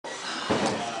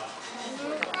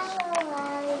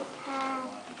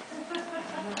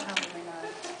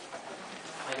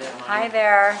Hi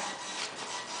there.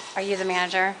 Are you the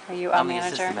manager? Are you a I'm the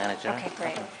manager? assistant manager. Okay,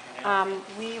 great.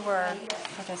 We were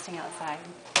protesting outside.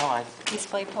 Oh, I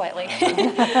Peacefully, politely.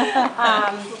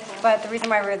 But the reason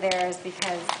why we're there is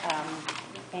because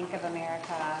Bank of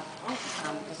America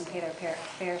doesn't pay their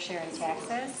fair share in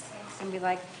taxes, and we'd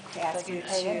like to ask you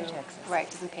to,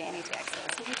 right, doesn't pay any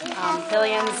taxes.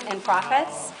 Billions in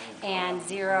profits and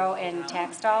zero in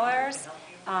tax dollars,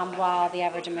 while the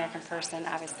average American person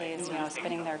obviously is,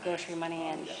 spending their grocery money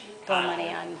and bill money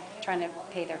on trying to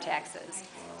pay their taxes.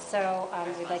 So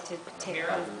we'd like to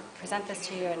present this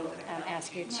to you and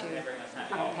ask you to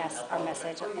pass our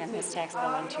message and this tax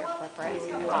bill into your corporate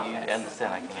I office.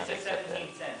 understand I cannot accept that.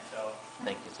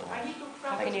 Thank you so much.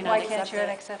 How can you Why not can't accept you it?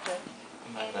 accept it?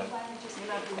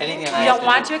 Anything You don't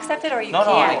want to accept it, or you No,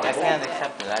 I can't can't accept it?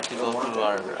 accept it. I have to go through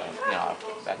our, our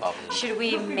back office. Should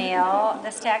we mail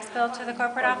this tax bill to the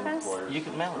corporate office? You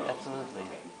can mail it, absolutely.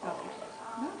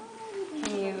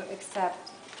 Can you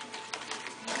accept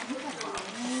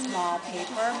a small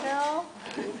paper bill?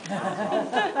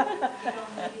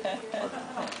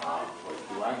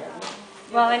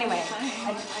 Well, anyway,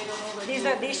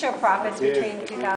 these show profits between 2000.